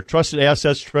was they were trusted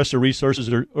assets, trusted resources,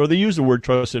 or they used the word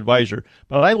trusted advisor.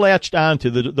 But I latched on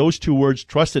to those two words,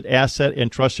 trusted asset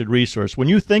and trusted resource. When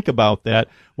you think about that,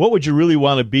 what would you really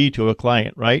want to be to a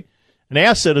client, right? An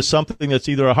asset is something that's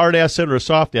either a hard asset or a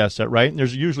soft asset, right? And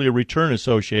there's usually a return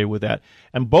associated with that.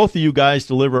 And both of you guys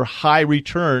deliver high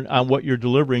return on what you're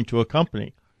delivering to a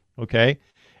company, okay?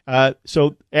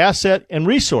 So asset and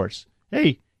resource.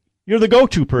 Hey, you're the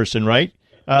go-to person, right?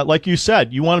 Like you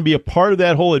said, you want to be a part of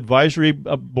that whole advisory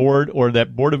board or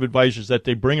that board of advisors that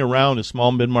they bring around a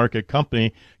small mid-market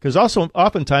company, because also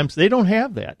oftentimes they don't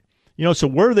have that. So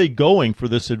where are they going for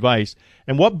this advice?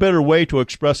 And what better way to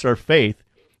express our faith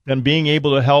than being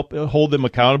able to help hold them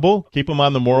accountable, keep them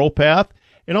on the moral path,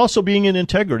 and also being in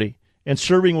integrity and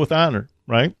serving with honor,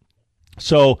 right?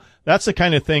 So that's the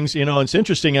kind of things, it's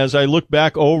interesting as I look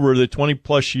back over the 20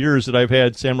 plus years that I've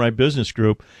had Samurai Business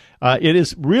Group. It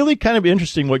is really kind of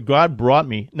interesting what God brought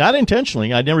me, not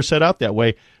intentionally. I never set out that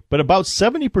way, but about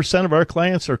 70% of our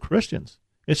clients are Christians.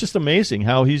 It's just amazing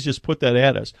how he's just put that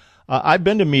at us. I've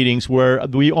been to meetings where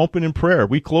we open in prayer.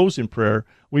 We close in prayer.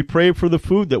 We pray for the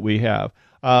food that we have.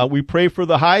 We pray for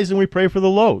the highs and we pray for the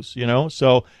lows,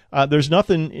 So there's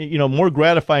nothing, more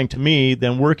gratifying to me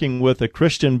than working with a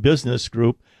Christian business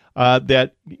group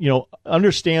that,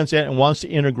 understands that and wants to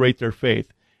integrate their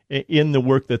faith in the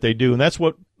work that they do. And that's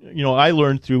what, I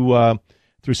learned through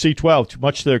C12, too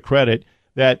much to their credit,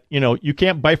 that, you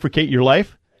can't bifurcate your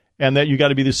life and that you got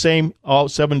to be the same all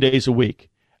 7 days a week.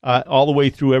 All the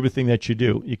way through everything that you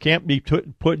do. You can't be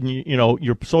putting,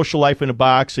 your social life in a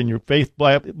box and your faith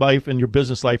life and your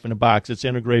business life in a box. It's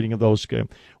integrating of those.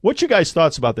 What's your guys'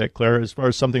 thoughts about that, Claire, as far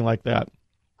as something like that?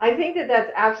 I think that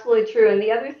that's absolutely true. And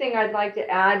the other thing I'd like to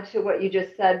add to what you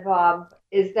just said, Bob,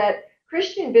 is that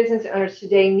Christian business owners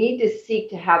today need to seek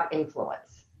to have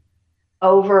influence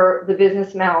over the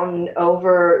business mountain,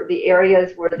 over the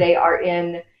areas where they are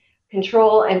in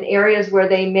control and areas where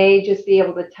they may just be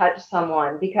able to touch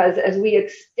someone, because as we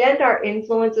extend our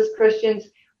influence as Christians,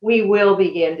 we will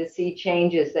begin to see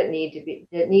changes that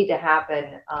need to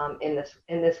happen in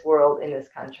this world, in this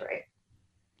country.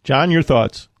 John, your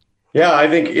thoughts? Yeah, I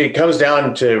think it comes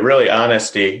down to really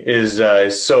honesty is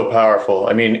so powerful.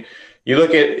 I mean, you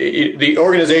look at the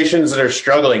organizations that are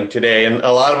struggling today, and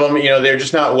a lot of them, they're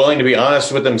just not willing to be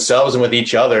honest with themselves and with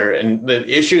each other and the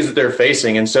issues that they're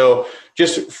facing. And so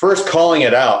just first calling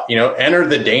it out, enter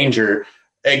the danger,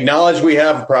 acknowledge we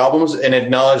have problems and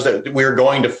acknowledge that we're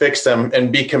going to fix them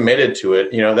and be committed to it.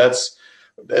 That's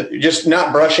just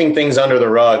not brushing things under the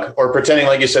rug or pretending,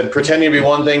 like you said, pretending to be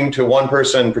one thing to one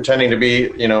person, pretending to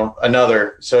be,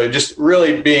 another. So just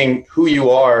really being who you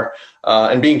are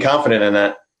and being confident in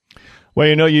that. Well,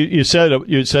 you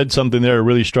said something there that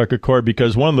really struck a chord,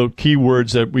 because one of the key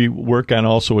words that we work on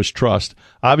also is trust.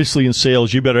 Obviously, in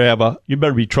sales, you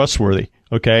better be trustworthy.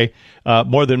 Okay,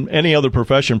 more than any other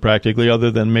profession, practically, other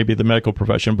than maybe the medical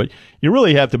profession. But you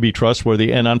really have to be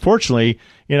trustworthy. And unfortunately,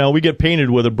 we get painted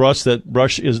with a brush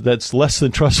that's less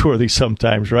than trustworthy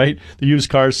sometimes, right? The used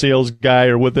car sales guy,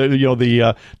 or with the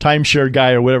timeshare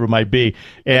guy, or whatever it might be,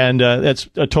 and that's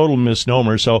a total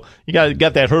misnomer. So you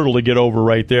got that hurdle to get over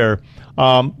right there.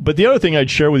 But the other thing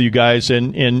I'd share with you guys,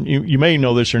 and you may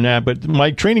know this or not, but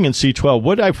my training in C12,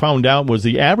 what I found out was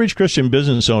the average Christian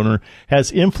business owner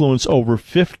has influence over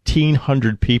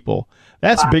 1,500 people.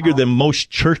 That's bigger than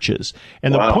most churches.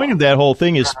 And the point of that whole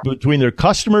thing is between their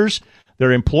customers,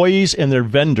 their employees, and their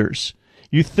vendors.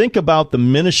 You think about the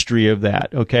ministry of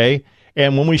that, okay?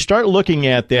 And when we start looking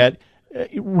at that,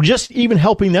 just even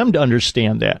helping them to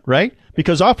understand that, right?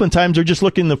 Because oftentimes they're just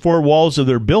looking in the four walls of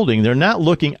their building. They're not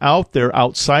looking out there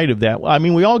outside of that. I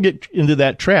mean, we all get into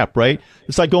that trap, right?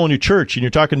 It's like going to church and you're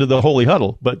talking to the holy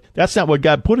huddle, but that's not what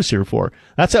God put us here for.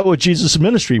 That's not what Jesus'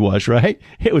 ministry was, right?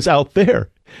 It was out there.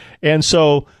 And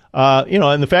so,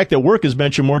 and the fact that work is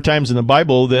mentioned more times in the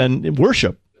Bible than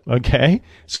worship, okay?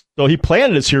 So he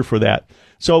planted us here for that.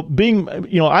 So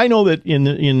I know that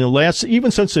in the last,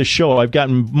 even since this show, I've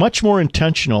gotten much more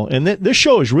intentional. And this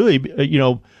show is really,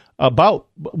 about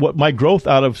what my growth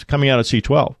coming out of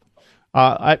C12.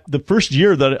 The first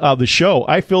year of the show,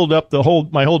 I filled up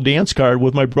my whole dance card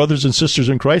with my brothers and sisters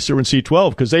in Christ that were in C12,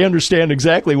 because they understand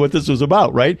exactly what this was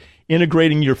about, right?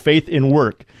 Integrating your faith in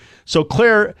work. So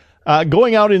Claire,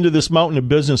 going out into this mountain of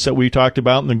business that we talked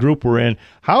about in the group we're in,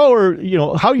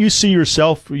 how you see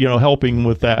yourself, helping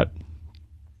with that?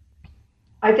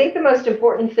 I think the most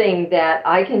important thing that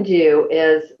I can do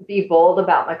is be bold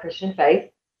about my Christian faith,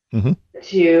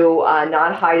 to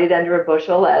not hide it under a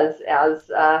bushel, as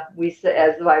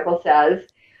the Bible says.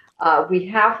 We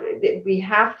have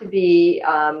to be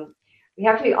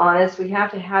honest. We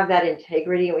have to have that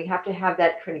integrity, and we have to have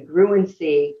that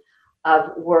congruency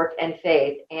of work and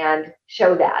faith, and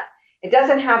show that. It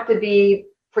doesn't have to be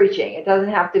preaching. It doesn't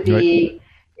have to be. Right.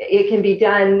 It can be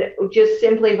done just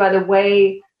simply by the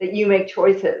way that you make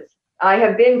choices. I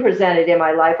have been presented in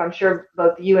my life, I'm sure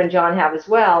both you and John have as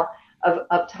well,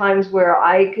 of times where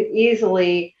I could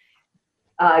easily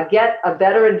get a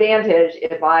better advantage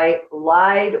if I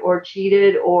lied or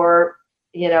cheated or,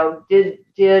 did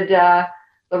the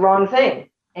wrong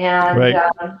thing, and right.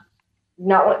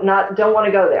 Don't want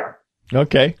to go there.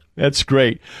 Okay, that's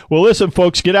great. Well, listen,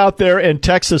 folks, get out there and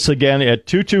text us again at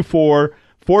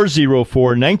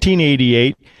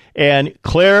 224-404-1988. And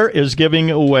Claire is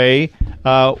giving away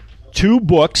 2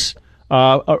 books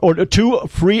or 2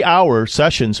 free-hour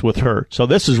sessions with her. So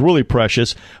this is really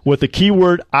precious with the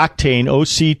keyword Octane,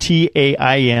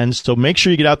 Octain. So make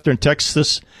sure you get out there and text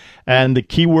this. And the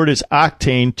keyword is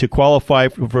Octane to qualify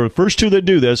for the first 2 that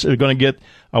do this are going to get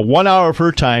 1 hour of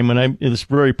her time, and it's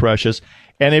very precious.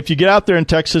 And if you get out there and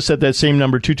text us at that same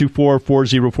number,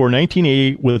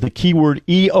 224-404-1988, with the keyword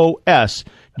EOS,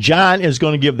 John is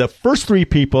going to give the first 3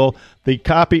 people the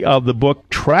copy of the book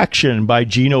Traction by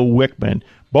Gino Wickman.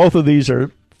 Both of these are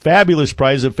fabulous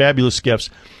prizes and fabulous gifts.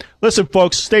 Listen,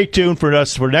 folks, stay tuned for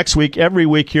us for next week, every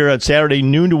week here on Saturday,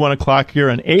 noon to 1 o'clock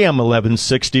here on AM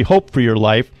 1160, Hope for Your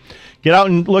Life. Get out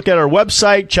and look at our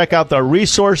website, check out the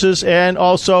resources, and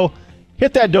also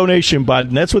hit that donation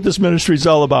button. That's what this ministry is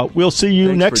all about. We'll see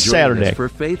you next Saturday. Us for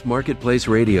Faith Marketplace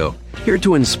Radio, here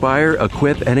to inspire,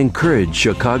 equip, and encourage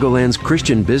Chicagoland's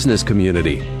Christian business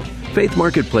community. Faith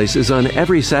Marketplace is on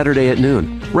every Saturday at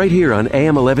noon, right here on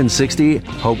AM 1160,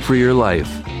 Hope for Your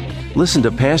Life. Listen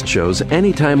to past shows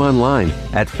anytime online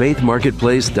at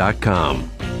faithmarketplace.com.